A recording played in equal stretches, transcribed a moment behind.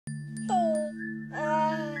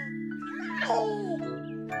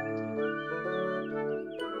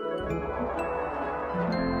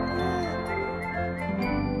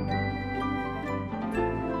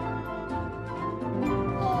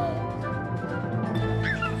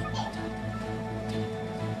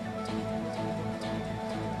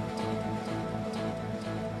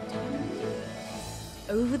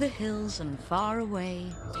Over the hills and far away,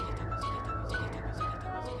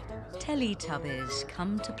 Teletubbies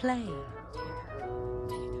come to play.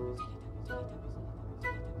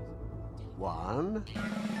 1,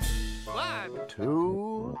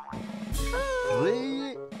 2,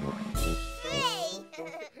 3,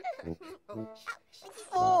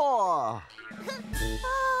 4.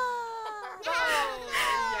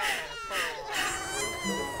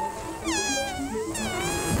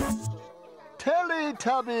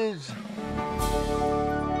 Teletubbies!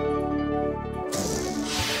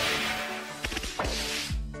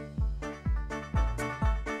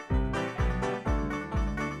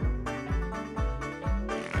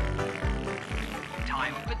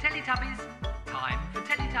 Time for Teletubbies. Time for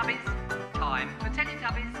Teletubbies. Time for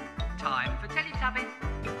Teletubbies. Time for Teletubbies.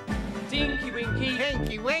 Tinky Winky.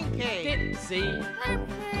 Tinky Winky. Dipsy.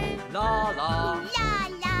 Laa-Laa.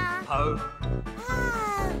 Laa-Laa. Po.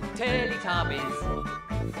 Oh. Teletubbies.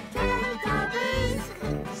 Teletubbies.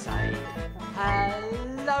 Say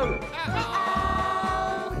hello.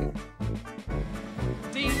 Oh.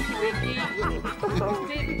 Tinky Winky.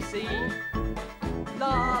 Dipsy.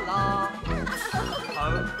 Laa-Laa. Po.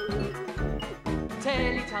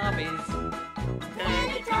 Teletubbies.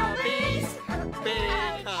 Teletubbies.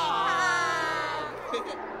 Big hug.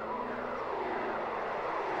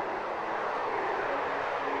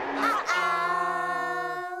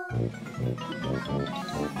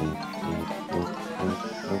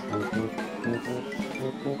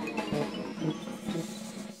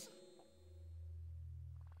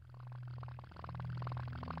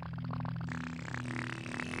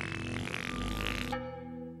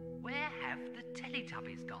 Where have the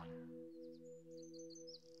Teletubbies gone?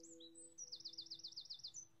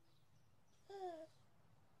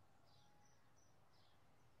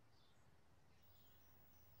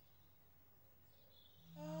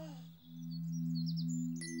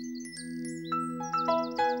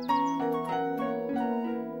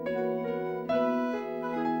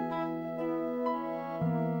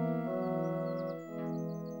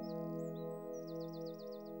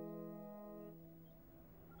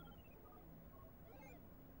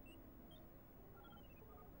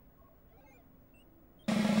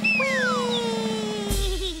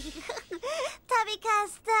 Tubby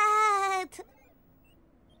Custard!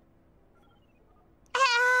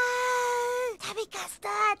 Tubby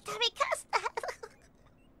Custard! Tubby Custard!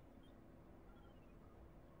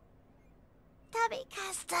 Tubby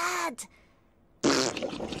Custard!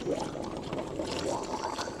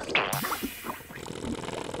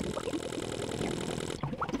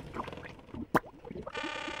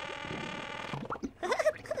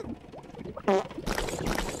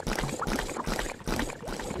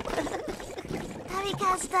 Tubby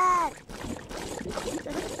Custard!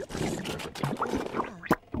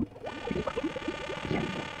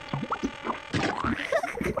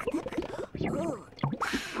 Ooh.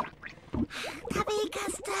 Tubby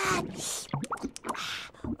Custard!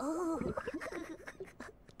 Ooh.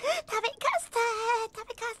 Tubby Custard!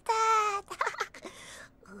 Tubby Custard!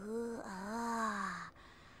 Ooh, ah.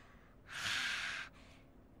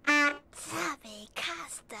 Tubby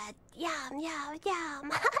Custard! Yum, yum,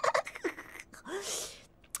 yum!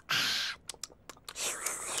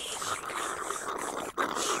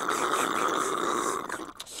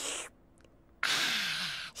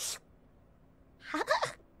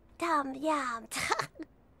 Yum, yum.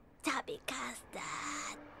 Tubby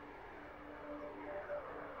Custard.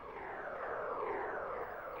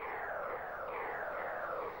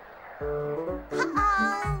 Uh-oh.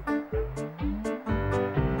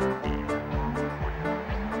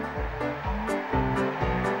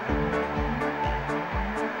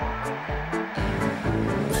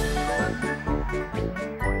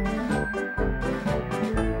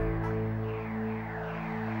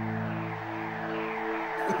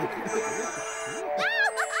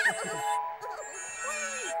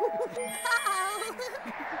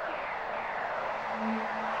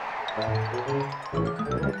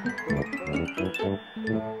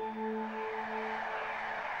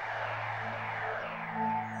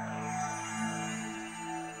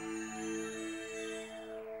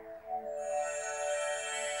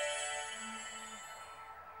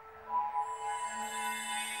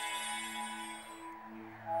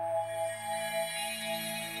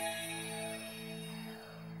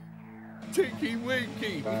 Tinky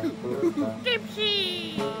Winky.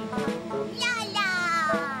 Dipsy. Laa-Laa.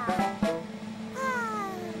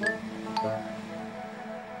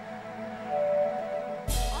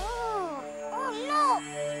 Oh, look.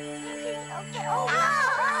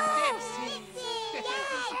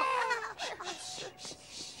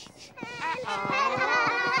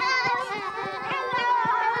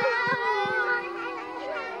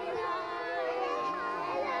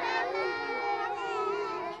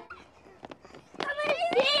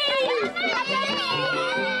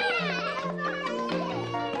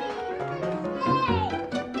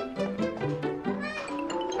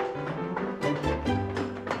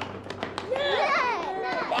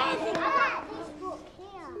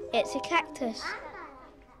 It's a cactus.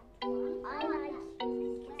 I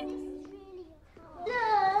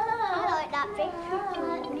like that big.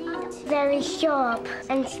 Very sharp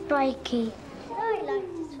and spiky. I like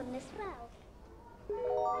this one as well.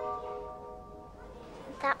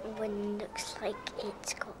 That one looks like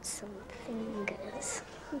it's got some fingers.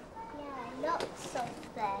 Yeah, lots of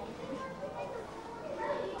them.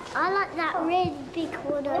 I like that really big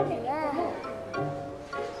one over there.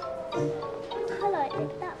 I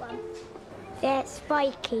like that one. Yeah, it's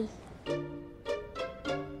spiky.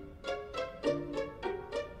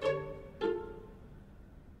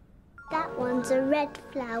 That one's a red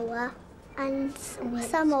flower, and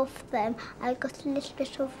some of them have got a little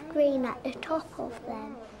bit of green at the top of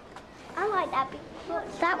them. I like that big one.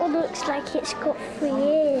 That one looks like it's got 3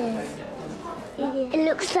 ears. It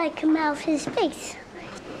looks like a mouth is face.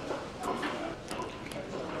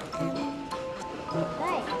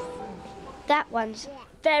 That one's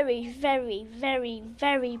very, very, very,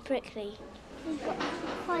 very prickly. We've got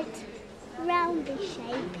quite roundy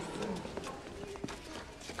shapes.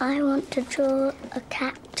 I want to draw a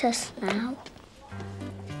cactus now.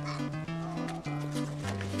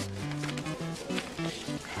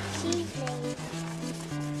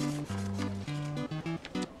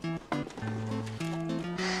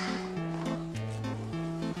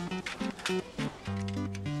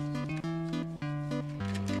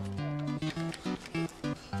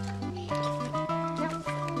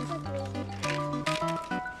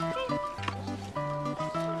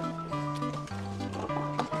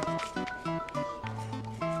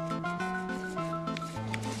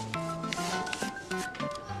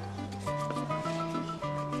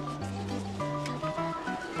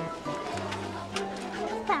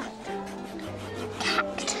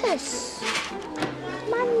 Cactus.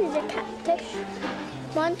 Mine is a cactus.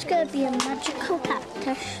 Mine's going to be a magical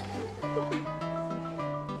cactus.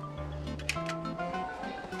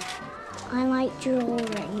 I like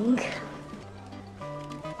drawing.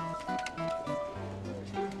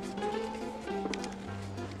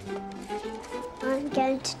 I'm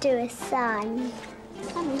going to do a sign.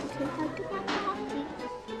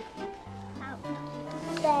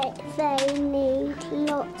 They need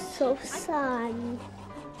lots of sun.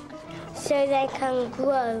 So they can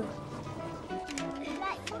grow.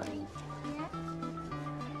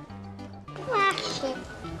 Wash it.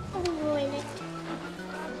 Ruin it.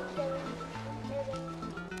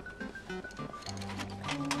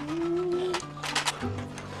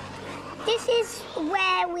 This is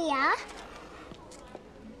where we are.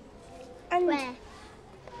 And where?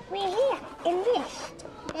 We're here, in this.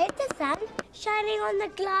 There's the sun shining on the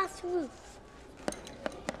glass roof.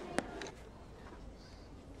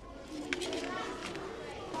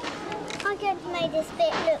 I'm going to make this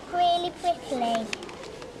bit look really pretty.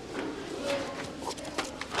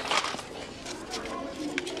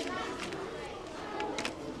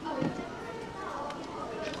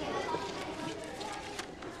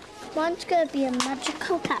 Mine's going to be a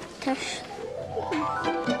magical cactus.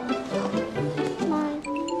 Mine.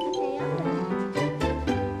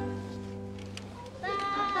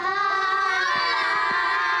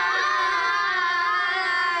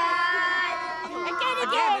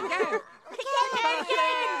 Again.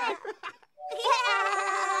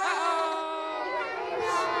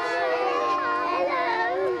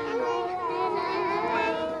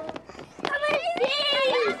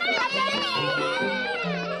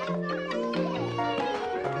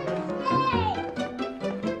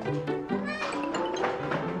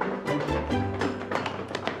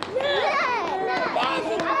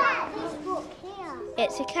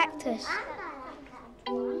 It's a cactus.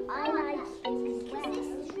 I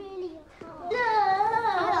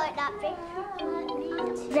like that big.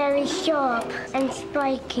 Very sharp and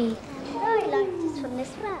spiky. I like this one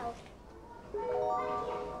as well.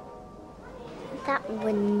 That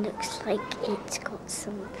one looks like it's got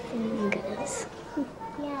some fingers.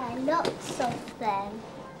 Yeah, lots of them.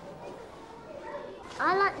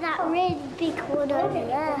 I like that really big one over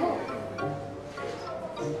there.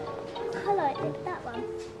 I like that one.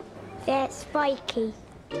 Yeah, it's spiky.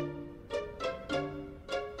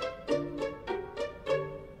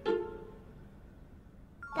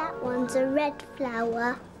 That one's a red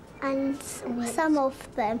flower, and some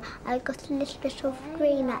of them I've got a little bit of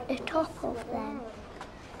green at the top of them.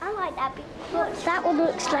 I like that because that one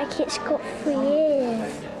looks like it's got 3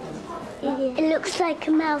 ears. Yeah. It looks like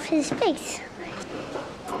a mouse's face.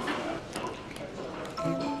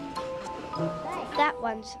 That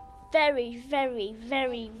one's very, very,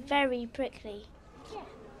 very, very prickly. Yeah,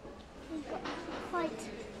 he's got quite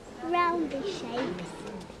roundy shapes.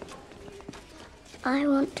 I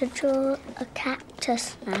want to draw a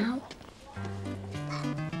cactus now.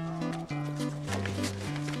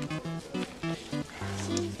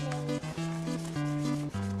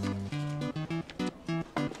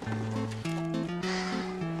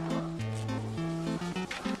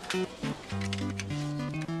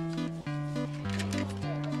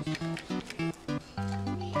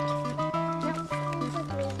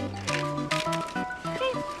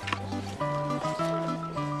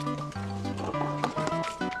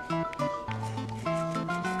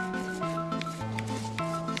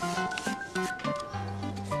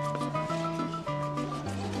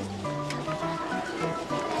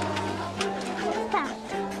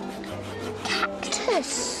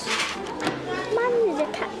 Mine is a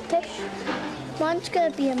cactus. Mine's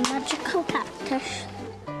going to be a magical cactus.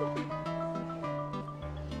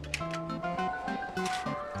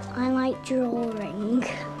 I like drawing.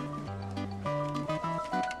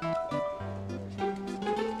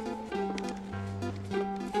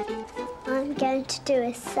 I'm going to do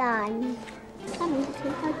a sun. Come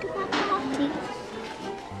to hug about party.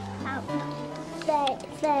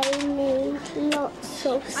 They need lots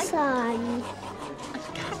of sun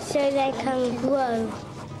so they can grow.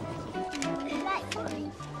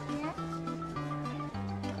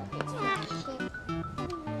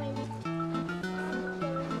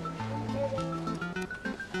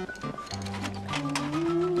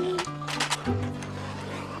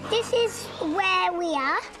 This is where we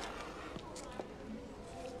are.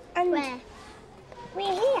 And where?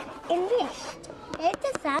 We're here, in this. There's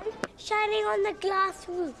the sun shining on the glass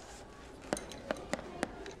roof.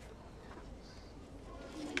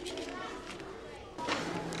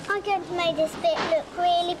 I'm going to make this bit look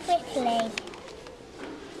really pretty.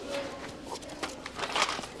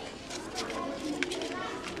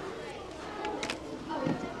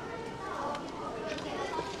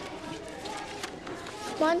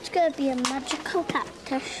 One's going to be a magical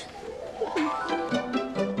cactus.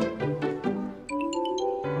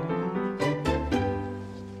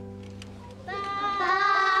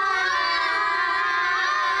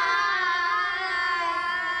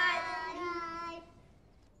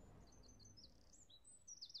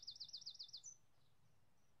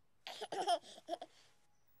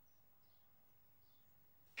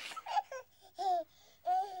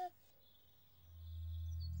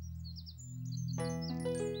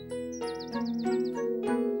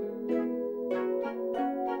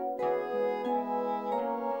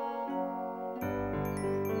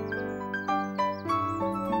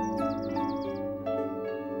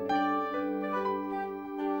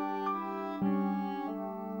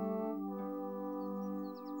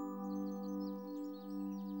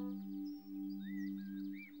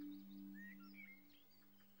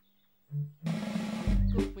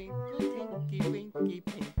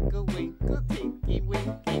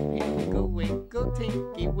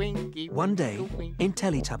 One day, in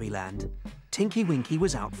Teletubbyland, Tinky Winky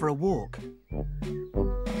was out for a walk.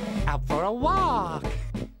 Out for a walk!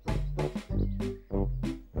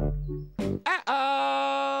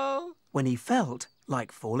 Uh-oh! When he felt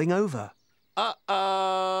like falling over.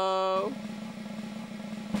 Uh-oh!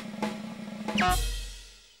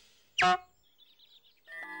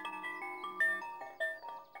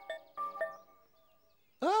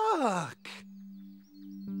 Ugh!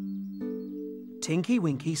 Tinky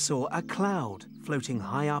Winky saw a cloud floating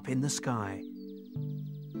high up in the sky.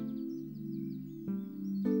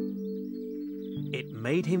 It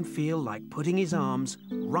made him feel like putting his arms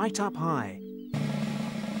right up high.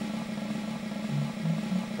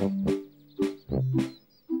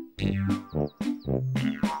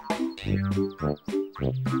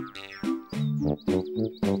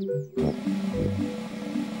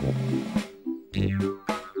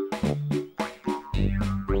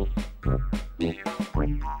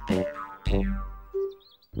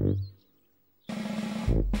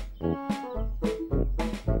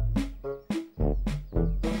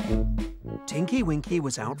 Tinky Winky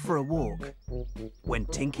was out for a walk when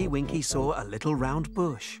Tinky Winky saw a little round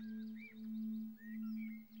bush.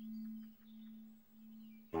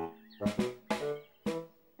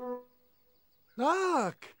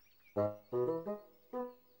 Look!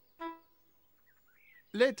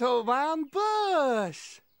 Little round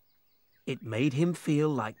bush! It made him feel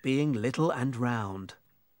like being little and round.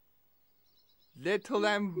 Little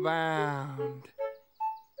and round.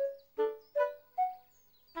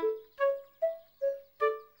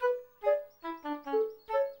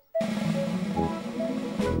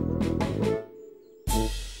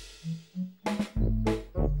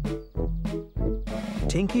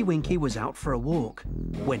 Tinky Winky was out for a walk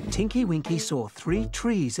when Tinky Winky saw 3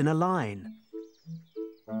 trees in a line.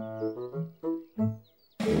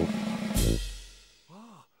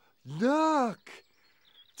 Look!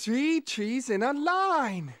 3 trees in a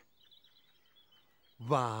line.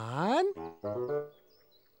 1,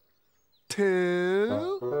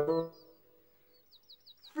 2,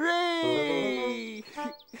 3.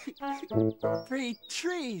 3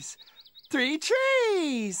 trees. 3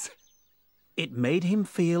 trees! It made him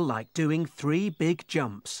feel like doing 3 big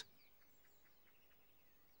jumps.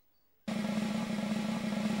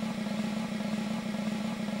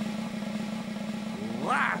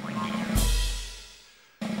 One,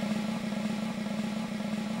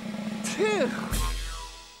 2,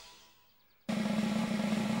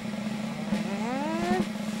 and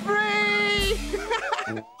 3.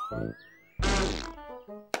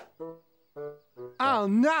 Oh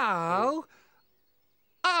no!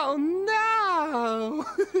 Oh no!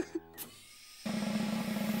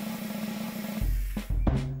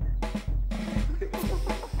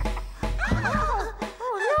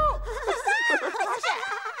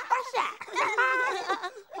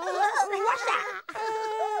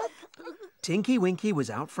 Tinky Winky was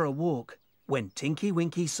out for a walk when Tinky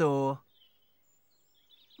Winky saw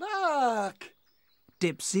Look!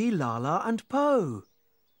 Dipsy, Laa-Laa and Po.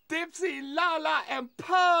 Dipsy, Laa-Laa and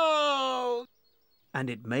Po! And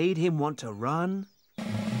it made him want to run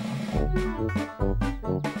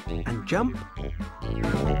and jump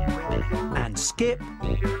and skip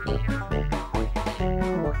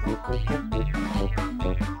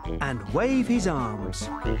and wave his arms.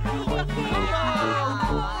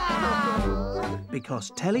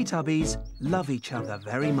 Because Teletubbies love each other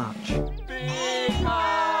very much. Big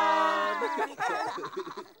hug!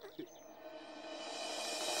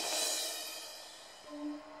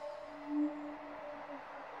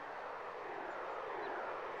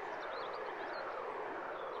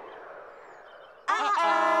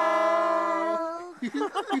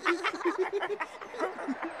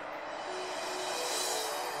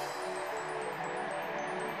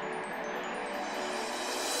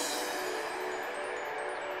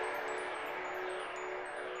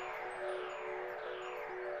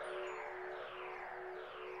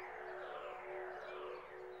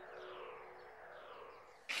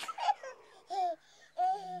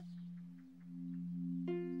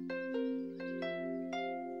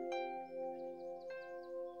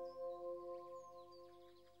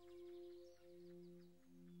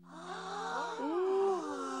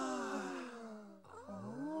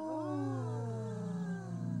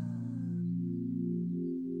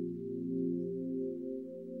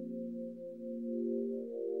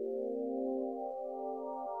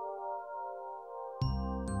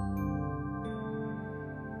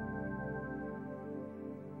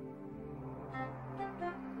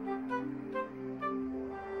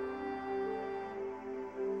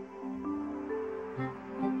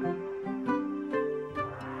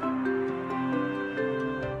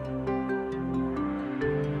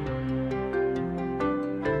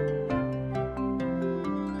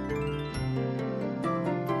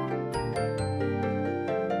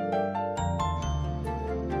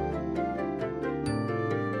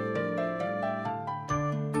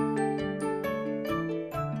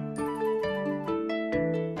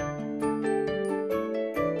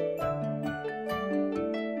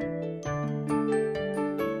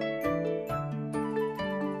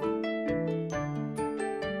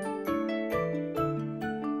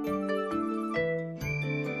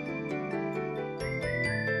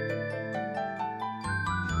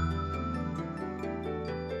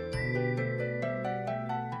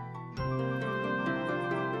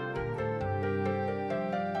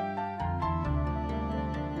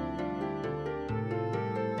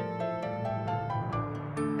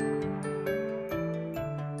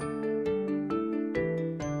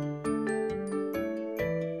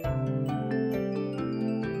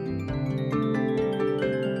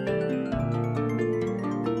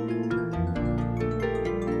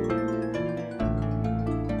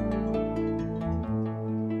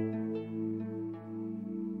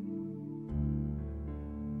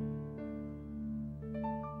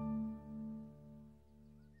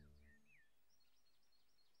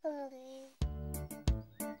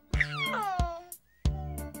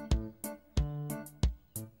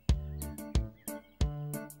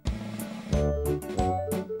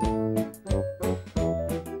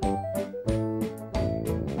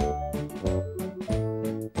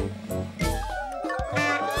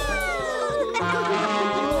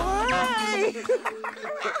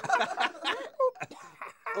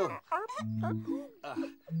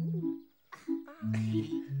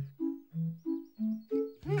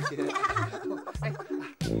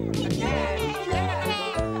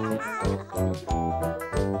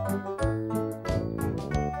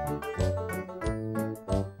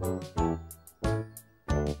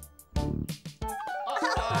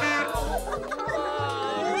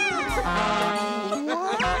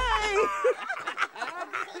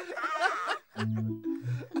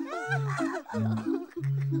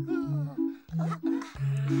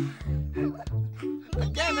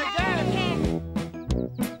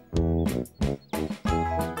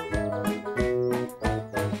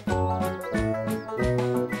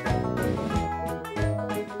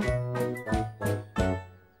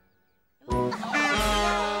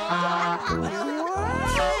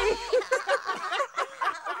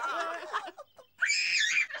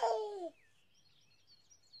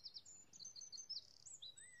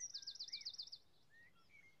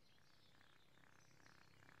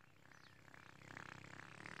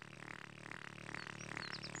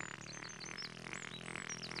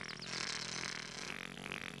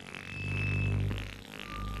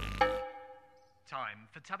 Time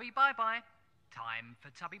for Tubby bye-bye. Time for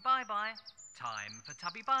Tubby bye-bye. Time for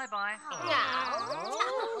Tubby bye-bye.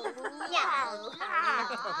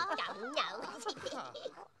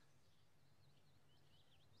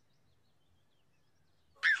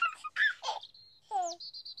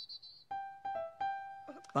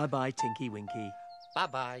 Bye-bye, Tinky Winky.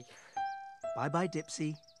 Bye-bye. Bye-bye,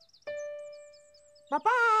 Dipsy.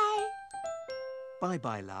 Bye-bye.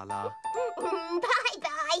 Bye-bye, Laa-Laa.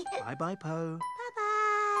 Bye-bye. Bye-bye, Po.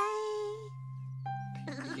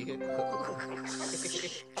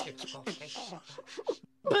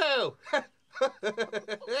 Boo!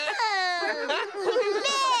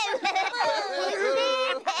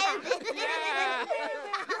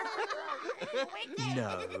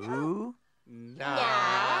 No. No.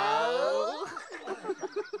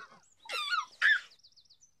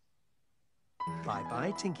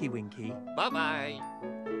 Bye-bye, Tinky Winky. Bye-bye.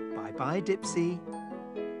 Bye-bye, Dipsy.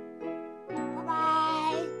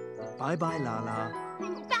 Bye-bye. Bye-bye, Laa-Laa.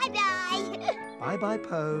 Bye-bye. Bye-bye,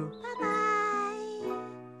 Po. Bye-bye.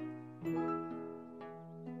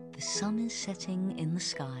 The sun is setting in the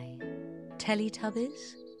sky.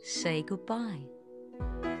 Teletubbies, say goodbye.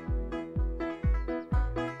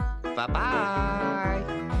 Bye-bye.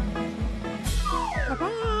 Bye-bye.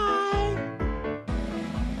 Bye-bye.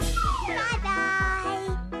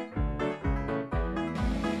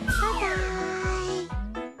 Bye-bye.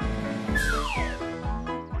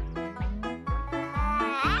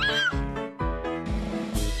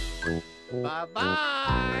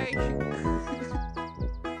 Bye-bye.